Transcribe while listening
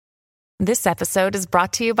This episode is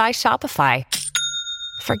brought to you by Shopify.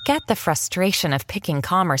 Forget the frustration of picking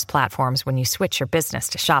commerce platforms when you switch your business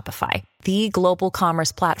to Shopify, the global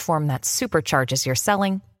commerce platform that supercharges your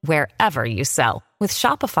selling wherever you sell. With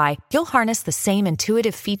Shopify, you'll harness the same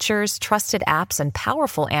intuitive features, trusted apps, and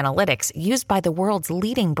powerful analytics used by the world's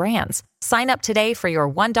leading brands. Sign up today for your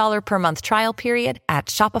 $1 per month trial period at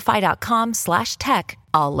shopify.com/tech,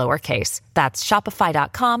 all lowercase. That's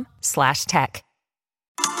shopify.com/tech.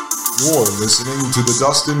 You're listening to the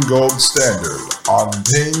Dustin Gold Standard on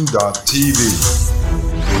Pain.tv.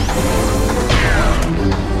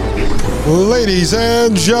 Ladies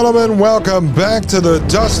and gentlemen, welcome back to the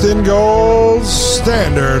Dustin Gold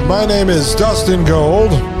Standard. My name is Dustin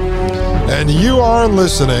Gold, and you are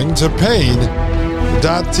listening to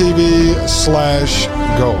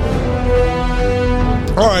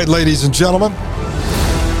Pain.tv/gold. All right, ladies and gentlemen.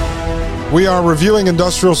 We are reviewing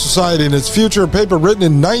Industrial Society and Its Future, a paper written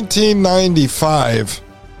in 1995.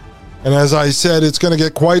 And as I said, it's going to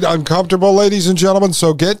get quite uncomfortable, ladies and gentlemen,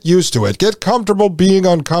 so get used to it. Get comfortable being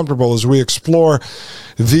uncomfortable as we explore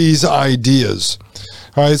these ideas.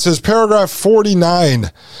 All right, it says paragraph 49,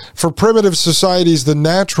 for primitive societies, the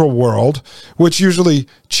natural world, which usually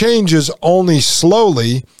changes only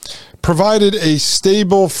slowly, provided a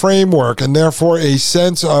stable framework and therefore a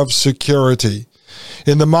sense of security.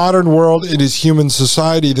 In the modern world, it is human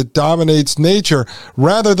society that dominates nature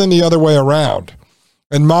rather than the other way around.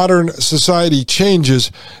 And modern society changes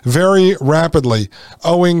very rapidly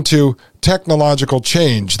owing to technological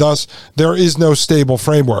change. Thus, there is no stable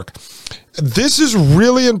framework. This is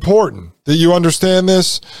really important that you understand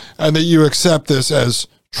this and that you accept this as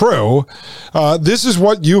true. This is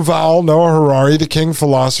what Yuval Noah Harari, the king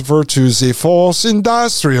philosopher to the Fourth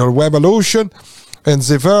Industrial Revolution and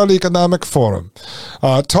the World Economic Forum,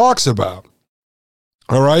 talks about,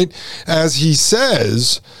 all right, as he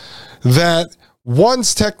says that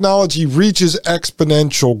once technology reaches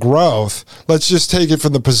exponential growth, let's just take it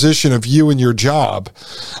from the position of you and your job.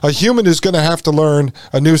 A human is going to have to learn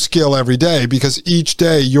a new skill every day because each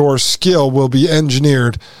day your skill will be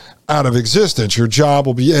engineered out of existence. Your job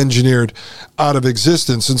will be engineered out of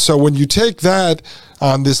existence. And so when you take that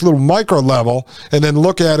on this little micro level and then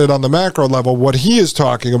look at it on the macro level, what he is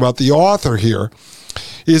talking about, the author here,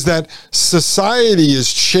 is that society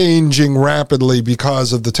is changing rapidly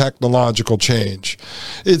because of the technological change.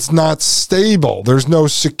 It's not stable. There's no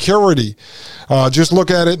security. Just look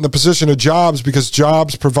at it in the position of jobs, because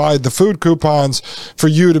jobs provide the food coupons for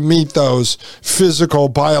you to meet those physical,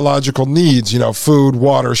 biological needs, food,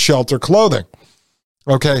 water, shelter, clothing.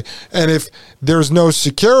 Okay, and if there's no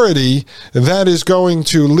security, that is going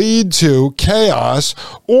to lead to chaos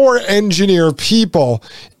or engineer people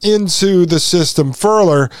into the system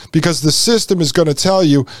further, because the system is going to tell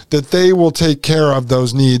you that they will take care of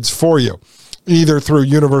those needs for you, either through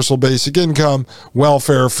universal basic income,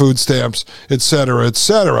 welfare, food stamps, etc.,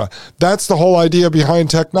 etc. That's the whole idea behind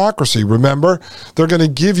technocracy. Remember, they're going to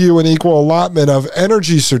give you an equal allotment of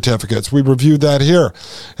energy certificates. We reviewed that here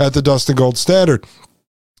at the Dustin Gold Standard.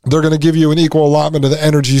 They're going to give you an equal allotment of the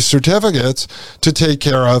energy certificates to take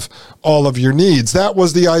care of all of your needs. That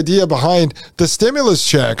was the idea behind the stimulus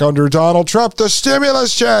check under Donald Trump. The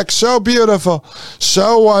stimulus check, so beautiful,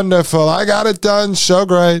 so wonderful. I got it done, so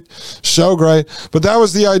great, so great. But that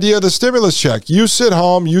was the idea of the stimulus check. You sit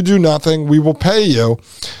home, you do nothing, we will pay you,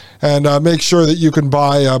 and make sure that you can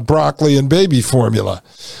buy broccoli and baby formula.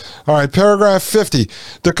 All right, paragraph 50.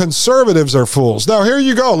 The conservatives are fools. Now, here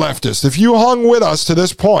you go, leftist. If you hung with us to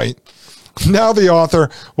this point, now the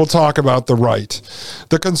author will talk about the right.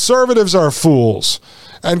 The conservatives are fools.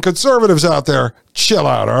 And conservatives out there, chill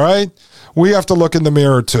out, all right? We have to look in the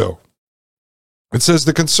mirror, too. It says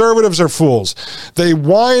the conservatives are fools. They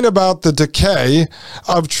whine about the decay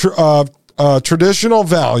of traditional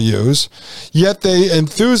values, yet they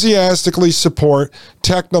enthusiastically support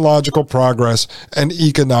technological progress and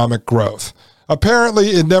economic growth. Apparently,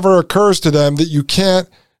 it never occurs to them that you can't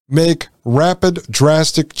make rapid,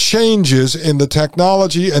 drastic changes in the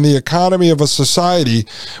technology and the economy of a society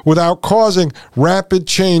without causing rapid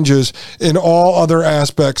changes in all other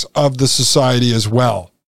aspects of the society as well.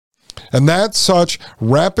 And that such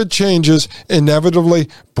rapid changes inevitably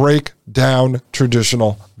break down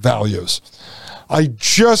traditional values. I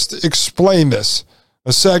just explained this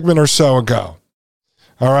a segment or so ago.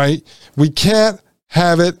 All right? We can't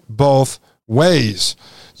have it both ways.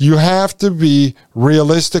 You have to be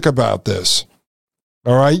realistic about this.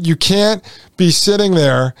 All right? You can't be sitting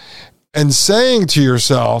there and saying to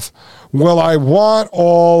yourself, well, I want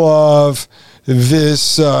all of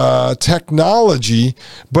this technology,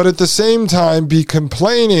 but at the same time be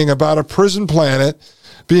complaining about a prison planet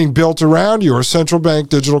being built around you or central bank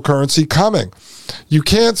digital currency coming. You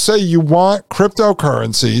can't say you want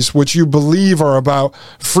cryptocurrencies, which you believe are about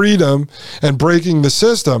freedom and breaking the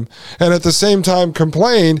system, and at the same time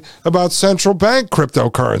complain about central bank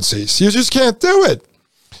cryptocurrencies. You just can't do it.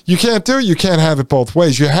 You can't do it. You can't have it both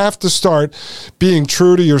ways. You have to start being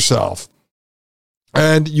true to yourself.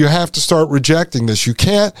 And you have to start rejecting this. You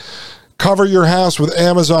can't cover your house with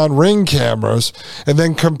Amazon Ring cameras and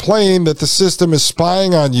then complain that the system is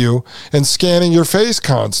spying on you and scanning your face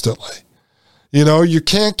constantly. You know, you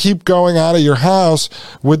can't keep going out of your house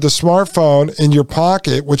with the smartphone in your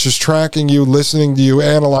pocket, which is tracking you, listening to you,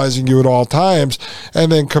 analyzing you at all times,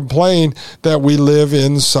 and then complain that we live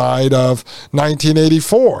inside of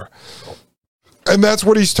 1984. And that's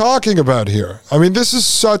what he's talking about here. I mean, this is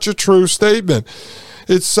such a true statement.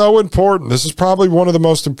 It's so important. This is probably one of the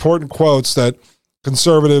most important quotes that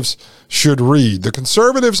conservatives should read. The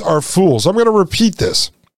conservatives are fools. I'm going to repeat this.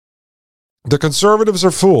 The conservatives are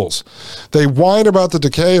fools. They whine about the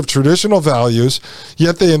decay of traditional values,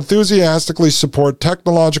 yet they enthusiastically support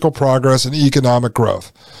technological progress and economic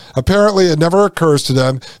growth. Apparently, it never occurs to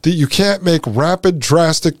them that you can't make rapid,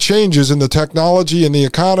 drastic changes in the technology and the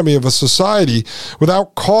economy of a society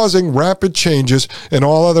without causing rapid changes in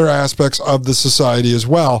all other aspects of the society as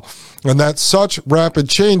well, and that such rapid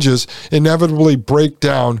changes inevitably break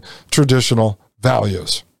down traditional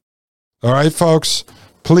values. All right, folks,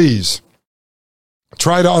 please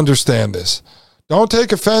try to understand this. Don't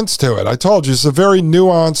take offense to it. I told you, it's a very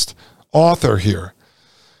nuanced author here.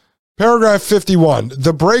 Paragraph 51.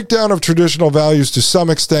 The breakdown of traditional values to some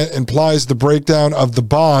extent implies the breakdown of the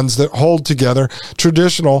bonds that hold together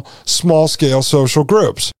traditional small-scale social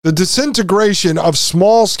groups. The disintegration of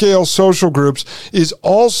small-scale social groups is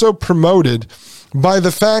also promoted by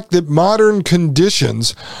the fact that modern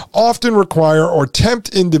conditions often require or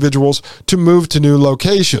tempt individuals to move to new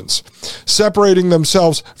locations, separating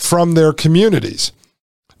themselves from their communities.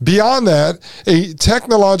 Beyond that, a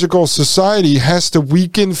technological society has to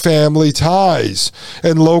weaken family ties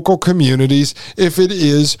and local communities if it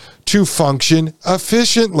is to function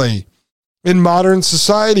efficiently. In modern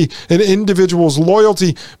society, an individual's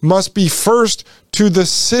loyalty must be first to the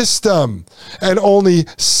system and only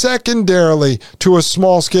secondarily to a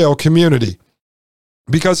small-scale community.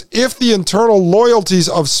 Because if the internal loyalties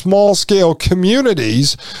of small-scale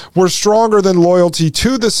communities were stronger than loyalty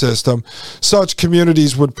to the system, such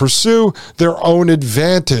communities would pursue their own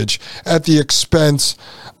advantage at the expense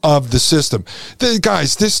of the system.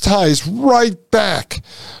 Guys, this ties right back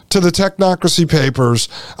to the technocracy papers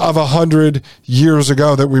of 100 years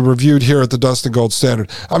ago that we reviewed here at the Dust and Gold Standard.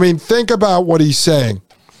 I mean, think about what he's saying.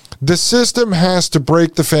 The system has to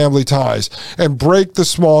break the family ties and break the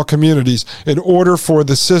small communities in order for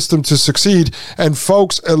the system to succeed and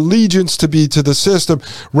folks' allegiance to be to the system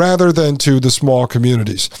rather than to the small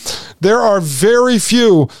communities. There are very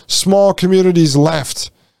few small communities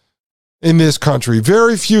left in this country.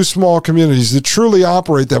 Very few small communities that truly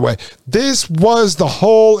operate that way. This was the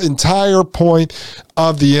whole entire point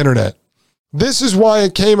of the internet. This is why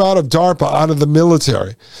it came out of DARPA, out of the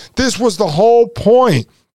military. This was the whole point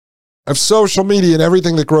of social media and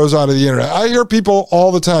everything that grows out of the internet. I hear people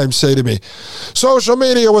all the time say to me, social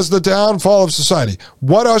media was the downfall of society.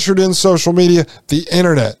 What ushered in social media? The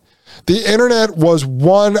internet. The internet was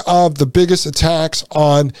one of the biggest attacks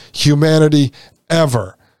on humanity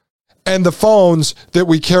ever. And the phones that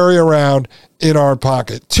we carry around in our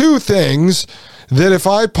pocket. Two things that if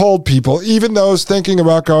I polled people, even those thinking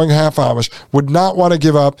about going half Amish, would not want to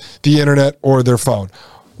give up the internet or their phone.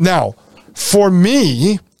 Now, for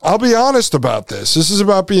me, I'll be honest about this. This is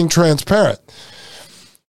about being transparent.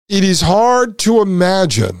 It is hard to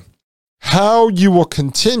imagine how you will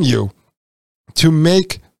continue to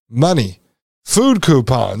make money, food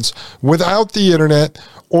coupons, without the internet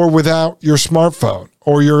or without your smartphone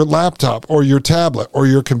or your laptop or your tablet or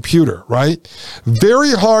your computer, right?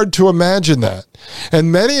 Very hard to imagine that.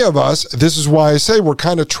 And many of us, this is why I say we're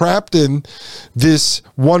kind of trapped in this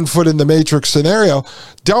one foot in the matrix scenario,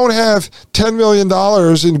 don't have $10 million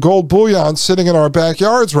in gold bullion sitting in our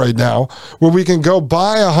backyards right now where we can go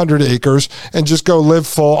buy 100 acres and just go live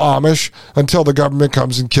full Amish until the government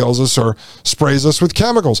comes and kills us or sprays us with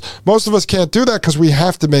chemicals. Most of us can't do that because we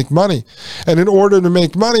have to make money. And in order to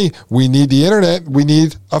make money, we need the internet, we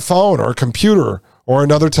need a phone or a computer or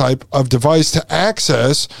another type of device to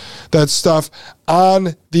access that stuff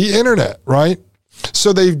on the internet, right?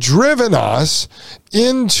 So they've driven us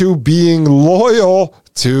into being loyal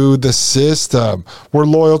to the system. We're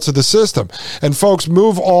loyal to the system. And folks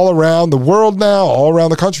move all around the world now, all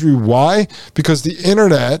around the country. Why? Because the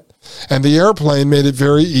internet and the airplane made it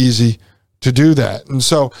very easy to do that. And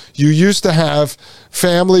so you used to have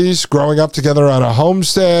families growing up together on a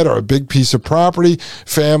homestead or a big piece of property,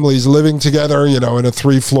 families living together, in a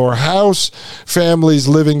 3-floor house, families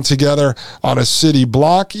living together on a city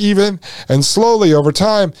block even. And slowly over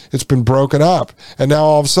time, it's been broken up. And now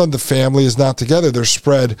all of a sudden the family is not together. They're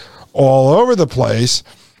spread all over the place.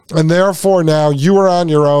 And therefore now you are on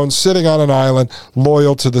your own, sitting on an island,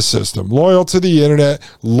 loyal to the system, loyal to the internet,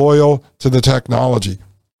 loyal to the technology.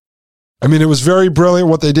 I mean, it was very brilliant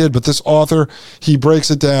what they did, but this author, he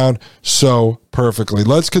breaks it down so perfectly.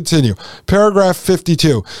 Let's continue. Paragraph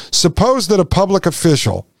 52. Suppose that a public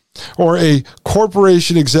official or a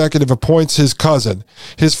corporation executive appoints his cousin,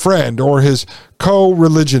 his friend, or his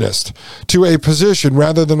co-religionist to a position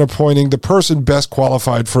rather than appointing the person best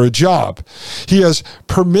qualified for a job. He has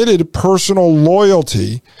permitted personal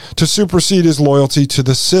loyalty to supersede his loyalty to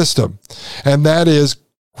the system, and that is,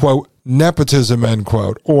 quote, nepotism, end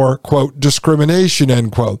quote, or, quote, discrimination,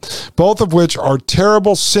 end quote, both of which are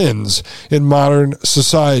terrible sins in modern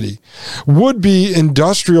society. Would-be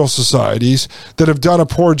industrial societies that have done a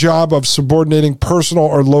poor job of subordinating personal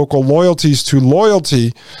or local loyalties to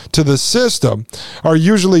loyalty to the system are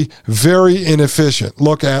usually very inefficient.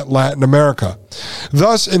 Look at Latin America.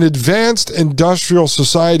 Thus, an advanced industrial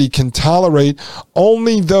society can tolerate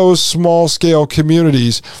only those small-scale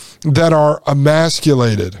communities that are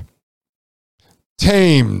emasculated,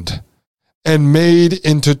 tamed, and made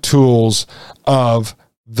into tools of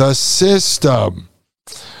the system.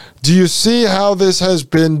 Do you see how this has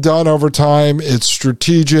been done over time? It's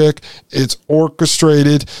strategic. It's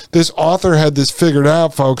orchestrated. This author had this figured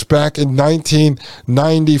out, folks, back in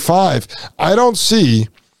 1995. I don't see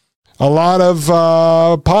a lot of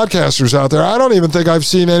podcasters out there. I don't even think I've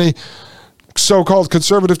seen any so-called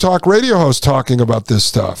conservative talk radio hosts talking about this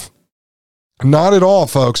stuff. Not at all,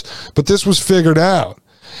 folks, but this was figured out.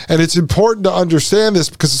 And it's important to understand this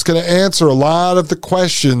because it's going to answer a lot of the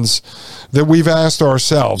questions that we've asked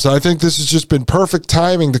ourselves. I think this has just been perfect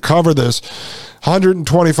timing to cover this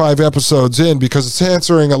 125 episodes in, because it's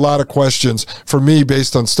answering a lot of questions for me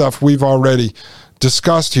based on stuff we've already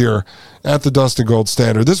discussed here at the Dustin Gold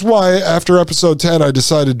Standard. This is why after episode 10, I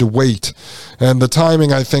decided to wait. And the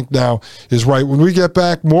timing, I think, now is right. When we get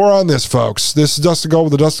back, more on this, folks. This is Dustin Gold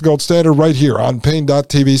with the Dustin Gold Standard right here on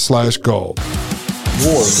Paine.tv/gold.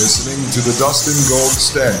 You're listening to the Dustin Gold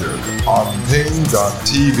Standard on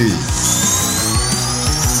Paine.tv.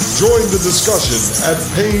 Join the discussion at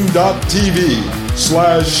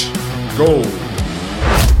Paine.tv/gold.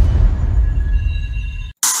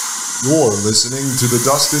 You're listening to the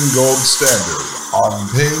Dustin Gold Standard on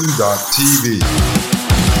Paine.tv.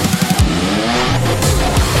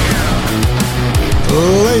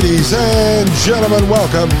 Ladies and gentlemen,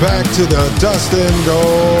 welcome back to the Dustin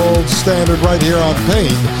Gold Standard right here on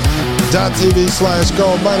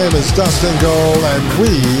Paine.tv/gold. My name is Dustin Gold, and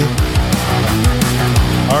we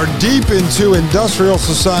are deep into industrial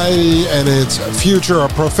society and its future, a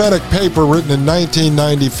prophetic paper written in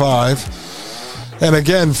 1995. And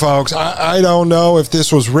again, folks, I don't know if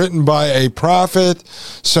this was written by a prophet,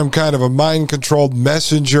 some kind of a mind-controlled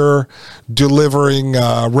messenger delivering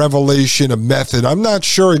revelation, a method. I'm not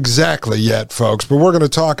sure exactly yet, folks, but we're going to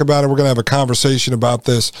talk about it. We're going to have a conversation about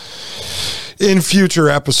this in future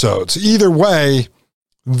episodes. Either way,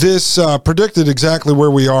 this predicted exactly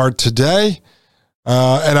where we are today.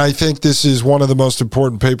 And I think this is one of the most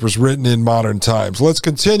important papers written in modern times. Let's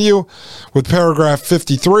continue with paragraph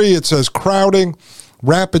 53. It says, crowding,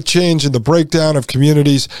 rapid change, and the breakdown of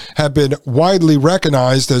communities have been widely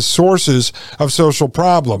recognized as sources of social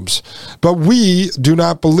problems. But we do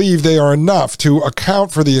not believe they are enough to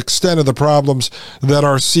account for the extent of the problems that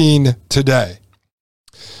are seen today.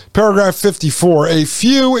 Paragraph 54. A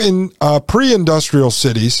few in pre-industrial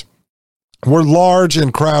cities were large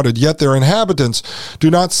and crowded, yet their inhabitants do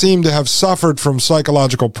not seem to have suffered from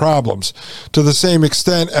psychological problems to the same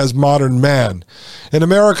extent as modern man. In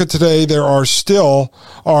America today, there are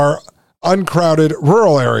uncrowded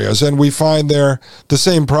rural areas, and we find there the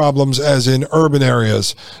same problems as in urban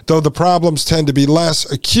areas, though the problems tend to be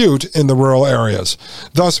less acute in the rural areas.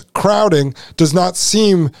 Thus, crowding does not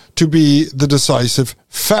seem to be the decisive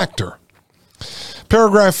factor.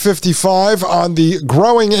 Paragraph 55, on the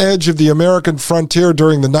growing edge of the American frontier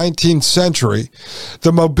during the 19th century,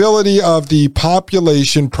 the mobility of the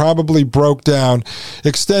population probably broke down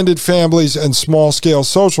extended families and small-scale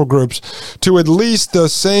social groups to at least the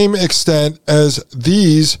same extent as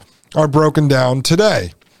these are broken down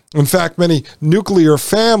today. In fact, many nuclear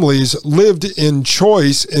families lived in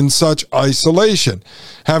choice in such isolation,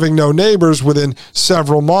 having no neighbors within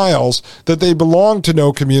several miles, that they belonged to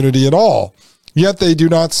no community at all. yet they do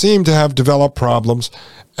not seem to have developed problems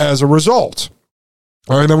as a result.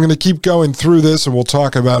 All right, I'm going to keep going through this, and we'll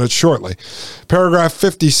talk about it shortly. Paragraph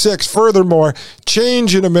 56, furthermore,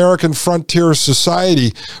 change in American frontier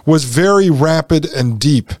society was very rapid and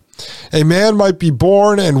deep. A man might be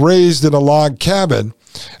born and raised in a log cabin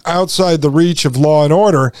outside the reach of law and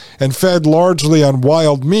order and fed largely on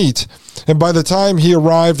wild meat, and by the time he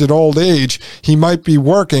arrived at old age, he might be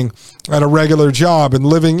working at a regular job and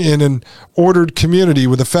living in an ordered community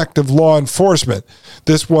with effective law enforcement.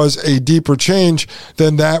 This was a deeper change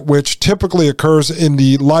than that which typically occurs in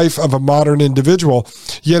the life of a modern individual,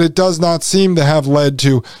 yet it does not seem to have led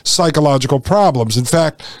to psychological problems. In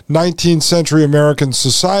fact, 19th century American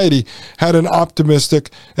society had an optimistic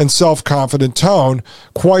and self-confident tone,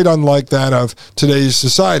 quite unlike that of today's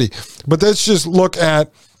society. But let's just look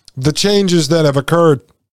at the changes that have occurred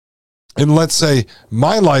in, let's say,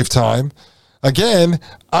 my lifetime. Again,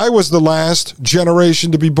 I was the last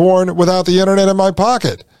generation to be born without the internet in my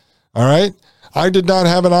pocket. All right? I did not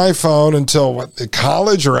have an iPhone until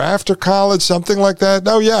college or after college, something like that.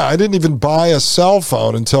 No, yeah, I didn't even buy a cell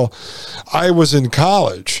phone until I was in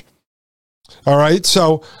college. All right?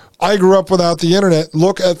 So I grew up without the internet.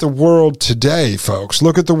 Look at the world today, folks.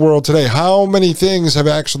 Look at the world today. How many things have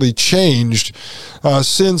actually changed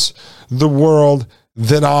since the world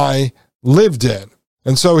that I lived in?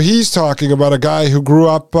 And so he's talking about a guy who grew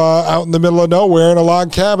up out in the middle of nowhere in a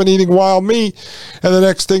log cabin eating wild meat. And the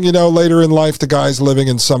next thing you know, later in life, the guy's living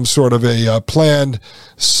in some sort of a planned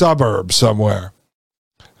suburb somewhere.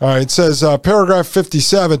 All right, it says, paragraph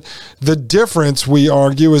 57, the difference, we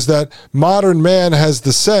argue, is that modern man has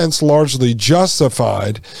the sense, largely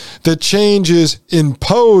justified, that change is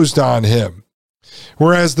imposed on him,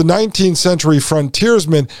 whereas the 19th century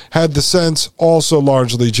frontiersman had the sense, also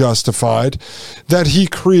largely justified, that he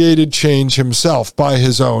created change himself by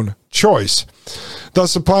his own choice.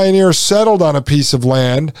 Thus, the pioneer settled on a piece of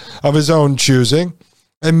land of his own choosing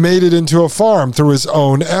and made it into a farm through his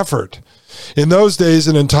own effort. In those days,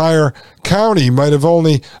 an entire county might have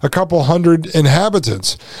only a couple hundred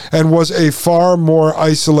inhabitants and was a far more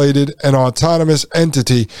isolated and autonomous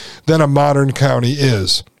entity than a modern county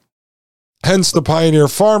is. Hence, the pioneer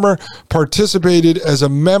farmer participated as a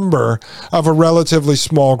member of a relatively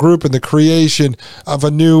small group in the creation of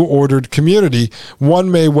a new ordered community. One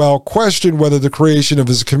may well question whether the creation of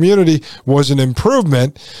his community was an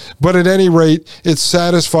improvement, but at any rate, it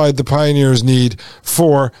satisfied the pioneer's need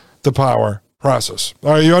for the power process.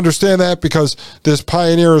 All right, you understand that? Because this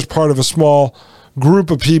pioneer is part of a small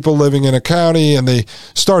group of people living in a county, and they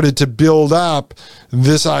started to build up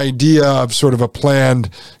this idea of sort of a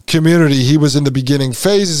planned community. He was in the beginning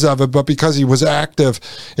phases of it, but because he was active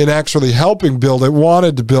in actually helping build it,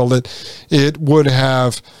 wanted to build it, it would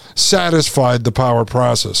have satisfied the power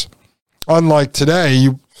process. Unlike today,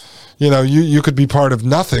 you could be part of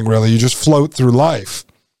nothing, really. You just float through life.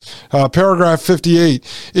 Paragraph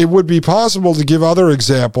 58, it would be possible to give other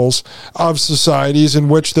examples of societies in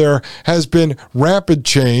which there has been rapid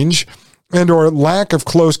change and or lack of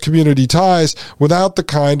close community ties without the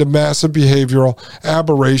kind of massive behavioral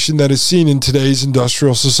aberration that is seen in today's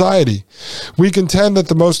industrial society. We contend that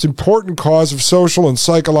the most important cause of social and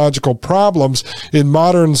psychological problems in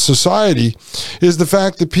modern society is the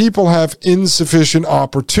fact that people have insufficient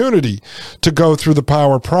opportunity to go through the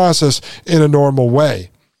power process in a normal way.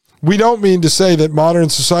 We don't mean to say that modern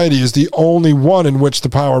society is the only one in which the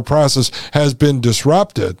power process has been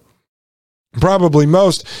disrupted. Probably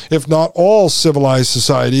most, if not all, civilized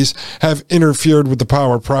societies have interfered with the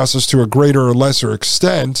power process to a greater or lesser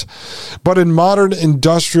extent. But in modern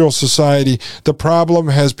industrial society, the problem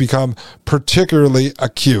has become particularly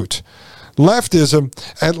acute. Leftism,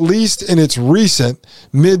 at least in its recent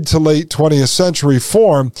mid to late 20th century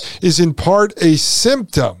form, is in part a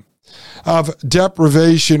symptom of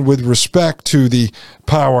deprivation with respect to the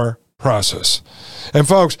power process. And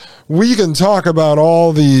folks, we can talk about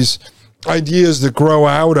all these ideas that grow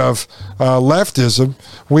out of leftism.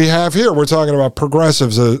 We're talking about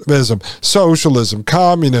progressivism, socialism,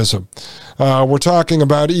 communism. We're talking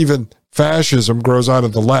about even fascism grows out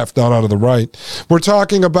of the left, not out of the right. We're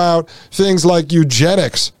talking about things like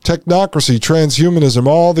eugenics, technocracy, transhumanism,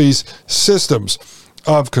 all these systems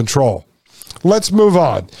of control. Let's move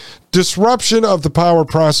on. Disruption of the power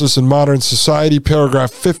process in modern society,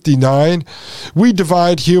 paragraph 59. We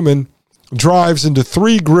divide human drives into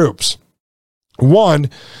three groups. One,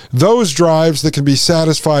 those drives that can be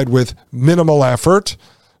satisfied with minimal effort.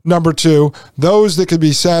 Number two, those that can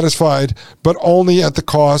be satisfied but only at the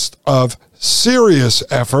cost of serious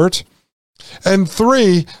effort. And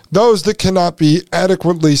three, those that cannot be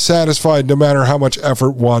adequately satisfied no matter how much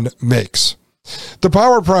effort one makes. The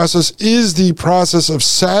power process is the process of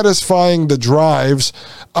satisfying the drives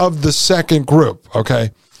of the second group,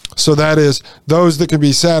 okay? So that is those that can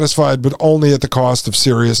be satisfied, but only at the cost of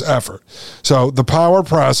serious effort. So the power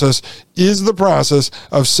process is the process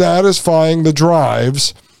of satisfying the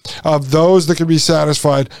drives of those that can be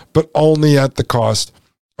satisfied, but only at the cost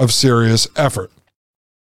of serious effort.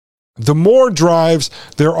 The more drives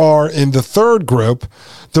there are in the third group,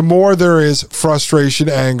 the more there is frustration,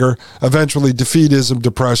 anger, eventually defeatism,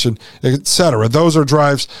 depression, etc. Those are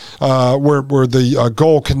drives where the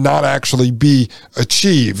goal cannot actually be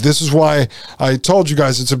achieved. This is why I told you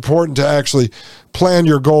guys it's important to actually plan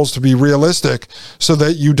your goals to be realistic so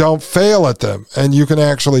that you don't fail at them and you can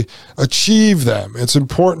actually achieve them. It's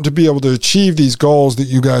important to be able to achieve these goals that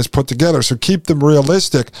you guys put together. So keep them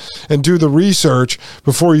realistic and do the research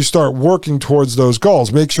before you start working towards those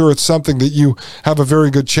goals. Make sure it's something that you have a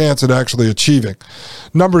very good chance at actually achieving.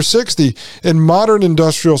 Number 60, in modern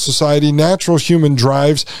industrial society, natural human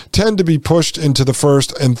drives tend to be pushed into the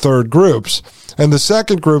first and third groups. And the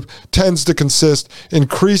second group tends to consist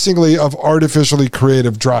increasingly of artificially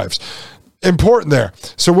creative drives. Important there.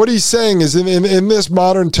 So what he's saying is in this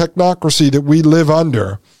modern technocracy that we live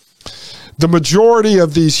under, the majority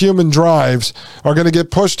of these human drives are going to get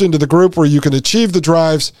pushed into the group where you can achieve the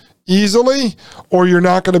drives easily, or you're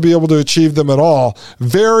not going to be able to achieve them at all.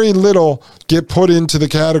 Very little get put into the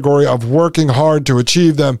category of working hard to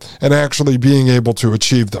achieve them and actually being able to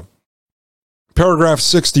achieve them. Paragraph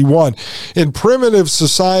 61. In primitive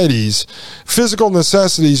societies, physical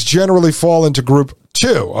necessities generally fall into group 2.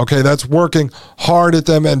 Okay, that's working hard at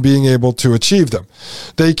them and being able to achieve them.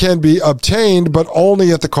 They can be obtained, but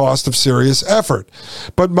only at the cost of serious effort.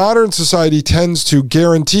 But modern society tends to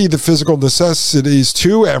guarantee the physical necessities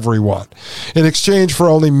to everyone in exchange for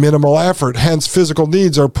only minimal effort. Hence, physical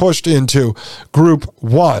needs are pushed into group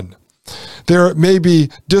 1. There may be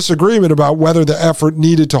disagreement about whether the effort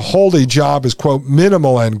needed to hold a job is, quote,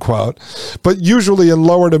 minimal, end quote, but usually in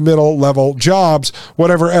lower to middle level jobs,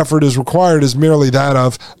 whatever effort is required is merely that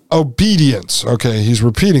of obedience. Okay, he's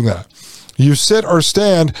repeating that. You sit or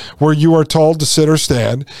stand where you are told to sit or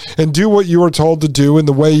stand, and do what you are told to do in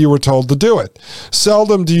the way you were told to do it.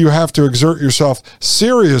 Seldom do you have to exert yourself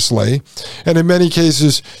seriously, and in many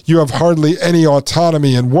cases, you have hardly any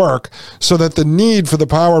autonomy in work, so that the need for the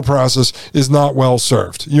power process is not well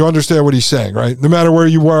served. You understand what he's saying, right? No matter where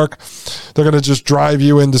you work, they're going to just drive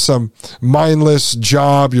you into some mindless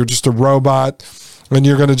job. You're just a robot. And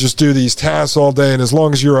you're going to just do these tasks all day. And as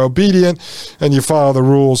long as you're obedient and you follow the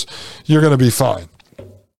rules, you're going to be fine.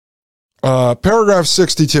 Paragraph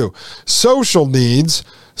 62. Social needs,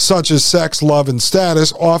 such as sex, love, and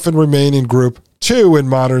status, often remain in group 2 in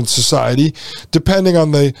modern society, depending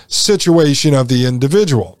on the situation of the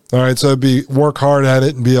individual. All right, so work hard at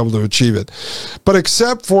it and be able to achieve it. But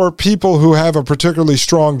except for people who have a particularly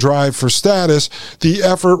strong drive for status, the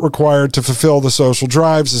effort required to fulfill the social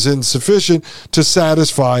drives is insufficient to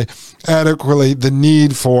satisfy adequately the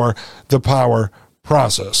need for the power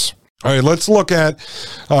process. All right, let's look at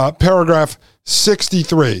paragraph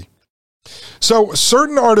 63. So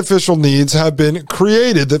certain artificial needs have been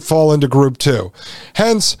created that fall into group 2,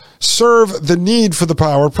 hence serve the need for the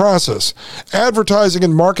power process. Advertising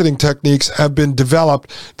and marketing techniques have been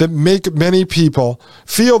developed that make many people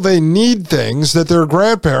feel they need things that their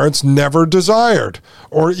grandparents never desired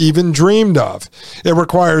or even dreamed of. It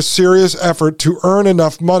requires serious effort to earn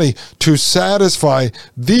enough money to satisfy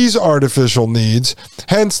these artificial needs,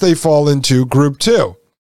 hence they fall into group 2.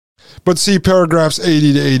 But see paragraphs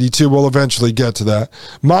 80 to 82. We'll eventually get to that.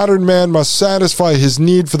 Modern man must satisfy his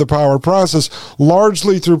need for the power process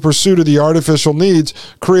largely through pursuit of the artificial needs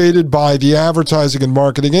created by the advertising and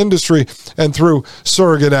marketing industry and through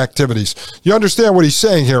surrogate activities. You understand what he's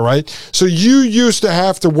saying here, right? So you used to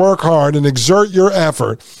have to work hard and exert your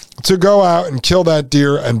effort to go out and kill that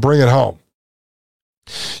deer and bring it home.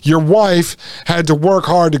 Your wife had to work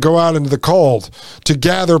hard to go out into the cold to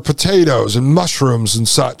gather potatoes and mushrooms and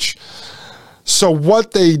such. So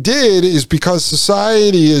what they did is, because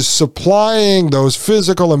society is supplying those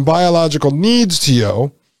physical and biological needs to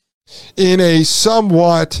you in a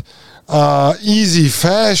somewhat easy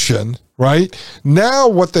fashion, right? Now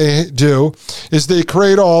what they do is they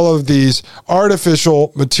create all of these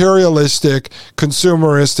artificial, materialistic,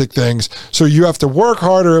 consumeristic things. So you have to work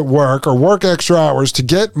harder at work or work extra hours to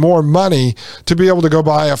get more money to be able to go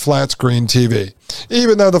buy a flat screen TV,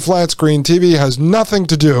 even though the flat screen TV has nothing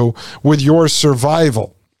to do with your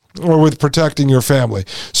survival or with protecting your family.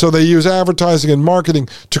 So they use advertising and marketing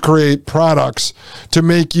to create products to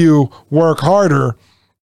make you work harder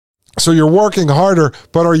So you're working harder,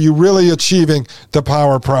 but are you really achieving the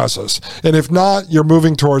power process? And if not, you're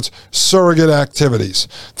moving towards surrogate activities,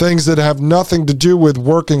 things that have nothing to do with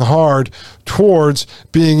working hard towards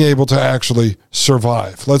being able to actually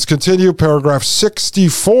survive. Let's continue. Paragraph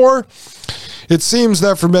 64. It seems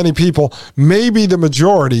that for many people, maybe the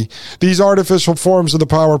majority, these artificial forms of the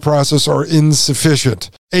power process are insufficient.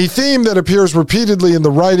 A theme that appears repeatedly in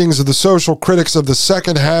the writings of the social critics of the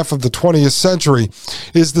second half of the 20th century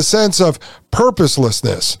is the sense of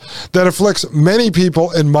purposelessness that afflicts many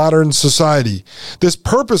people in modern society. This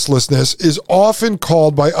purposelessness is often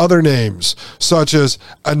called by other names, such as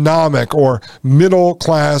anomic or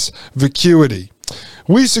middle-class vacuity.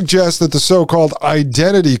 We suggest that the so-called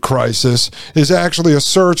identity crisis is actually a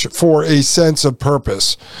search for a sense of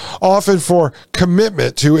purpose, often for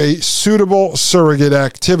commitment to a suitable surrogate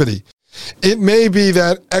activity. It may be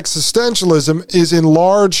that existentialism is in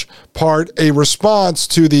large part a response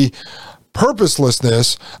to the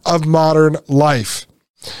purposelessness of modern life.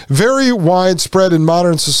 Very widespread in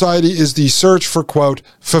modern society is the search for, quote,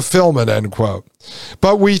 fulfillment, end quote.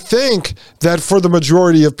 But we think that for the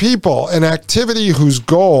majority of people, an activity whose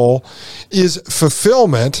goal is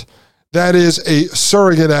fulfillment, that is a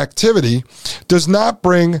surrogate activity, does not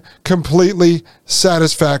bring completely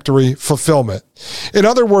satisfactory fulfillment. In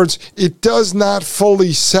other words, it does not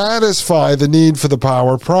fully satisfy the need for the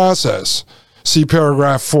power process. See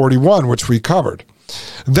paragraph 41, which we covered.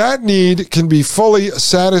 That need can be fully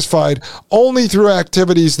satisfied only through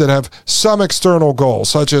activities that have some external goal,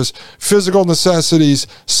 such as physical necessities,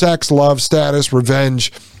 sex, love, status,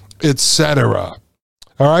 revenge, etc.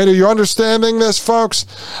 All right, are you understanding this, folks?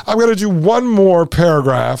 I'm going to do one more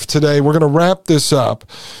paragraph today. We're going to wrap this up.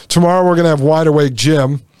 Tomorrow we're going to have Wide Awake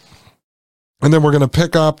Jim, and then we're going to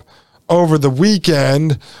pick up over the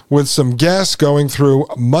weekend with some guests going through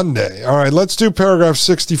Monday. All right, let's do paragraph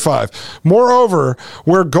 65. Moreover,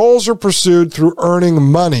 where goals are pursued through earning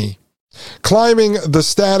money, climbing the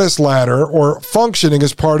status ladder, or functioning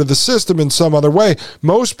as part of the system in some other way,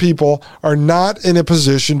 most people are not in a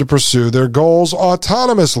position to pursue their goals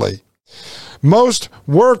autonomously. Most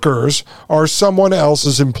workers are someone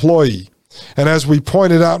else's employee. And as we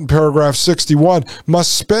pointed out in paragraph 61,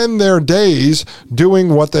 must spend their days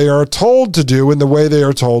doing what they are told to do in the way they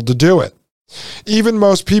are told to do it. Even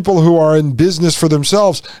most people who are in business for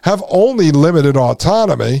themselves have only limited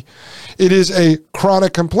autonomy. It is a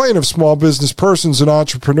chronic complaint of small business persons and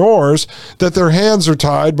entrepreneurs that their hands are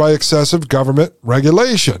tied by excessive government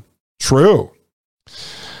regulation. True.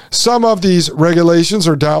 Some of these regulations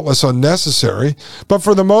are doubtless unnecessary, but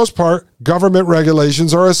for the most part, government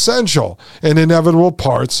regulations are essential and inevitable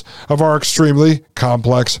parts of our extremely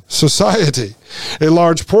complex society. A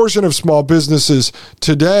large portion of small businesses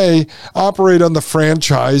today operate on the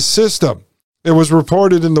franchise system. It was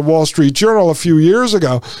reported in the Wall Street Journal a few years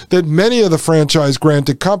ago that many of the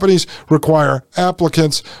franchise-granted companies require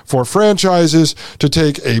applicants for franchises to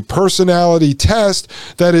take a personality test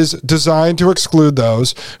that is designed to exclude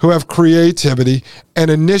those who have creativity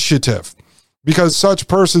and initiative, because such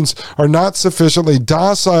persons are not sufficiently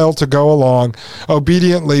docile to go along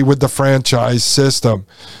obediently with the franchise system.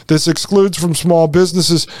 This excludes from small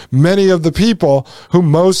businesses many of the people who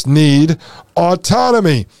most need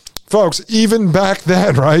autonomy. Folks, even back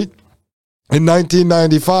then, right? In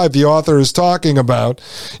 1995, the author is talking about,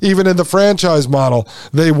 even in the franchise model,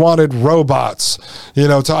 they wanted robots,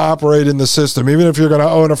 to operate in the system. Even if you're going to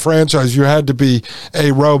own a franchise, you had to be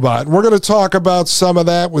a robot. And we're going to talk about some of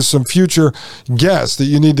that with some future guests, that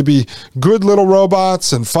you need to be good little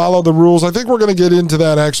robots and follow the rules. I think we're going to get into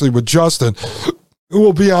that actually with Justin, who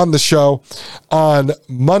will be on the show on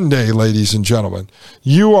Monday, ladies and gentlemen.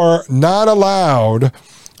 You are not allowed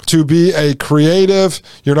to be a creative.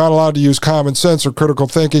 You're not allowed to use common sense or critical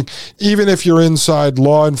thinking, even if you're inside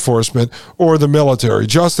law enforcement or the military.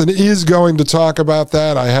 Justin is going to talk about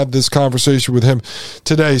that. I had this conversation with him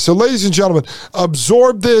today. So, ladies and gentlemen,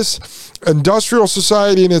 absorb this. Industrial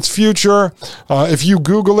Society and Its Future. If you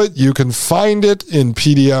Google it, you can find it in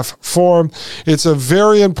PDF form. It's a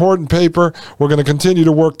very important paper. We're going to continue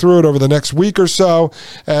to work through it over the next week or so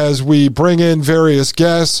as we bring in various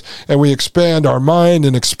guests and we expand our mind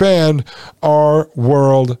and expand our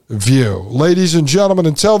world view. Ladies and gentlemen,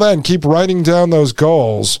 until then, keep writing down those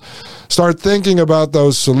goals. Start thinking about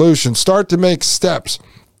those solutions. Start to make steps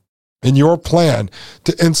in your plan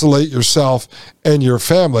to insulate yourself and your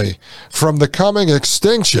family from the coming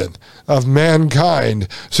extinction of mankind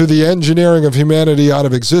through the engineering of humanity out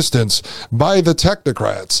of existence by the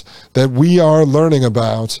technocrats that we are learning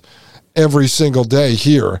about every single day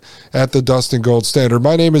here at the Dustin Gold Standard.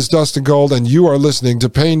 My name is Dustin Gold, and you are listening to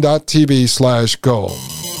Pain.tv/gold.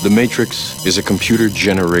 The Matrix is a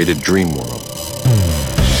computer-generated dream world,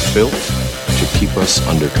 built to keep us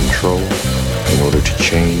under control in order to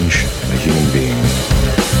change a human being.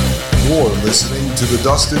 You're listening to the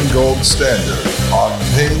Dustin Gold Standard on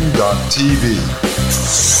Pain.tv.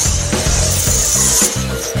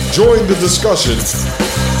 Join the discussion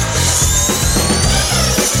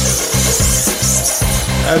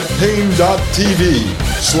at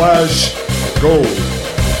Pain.tv/gold.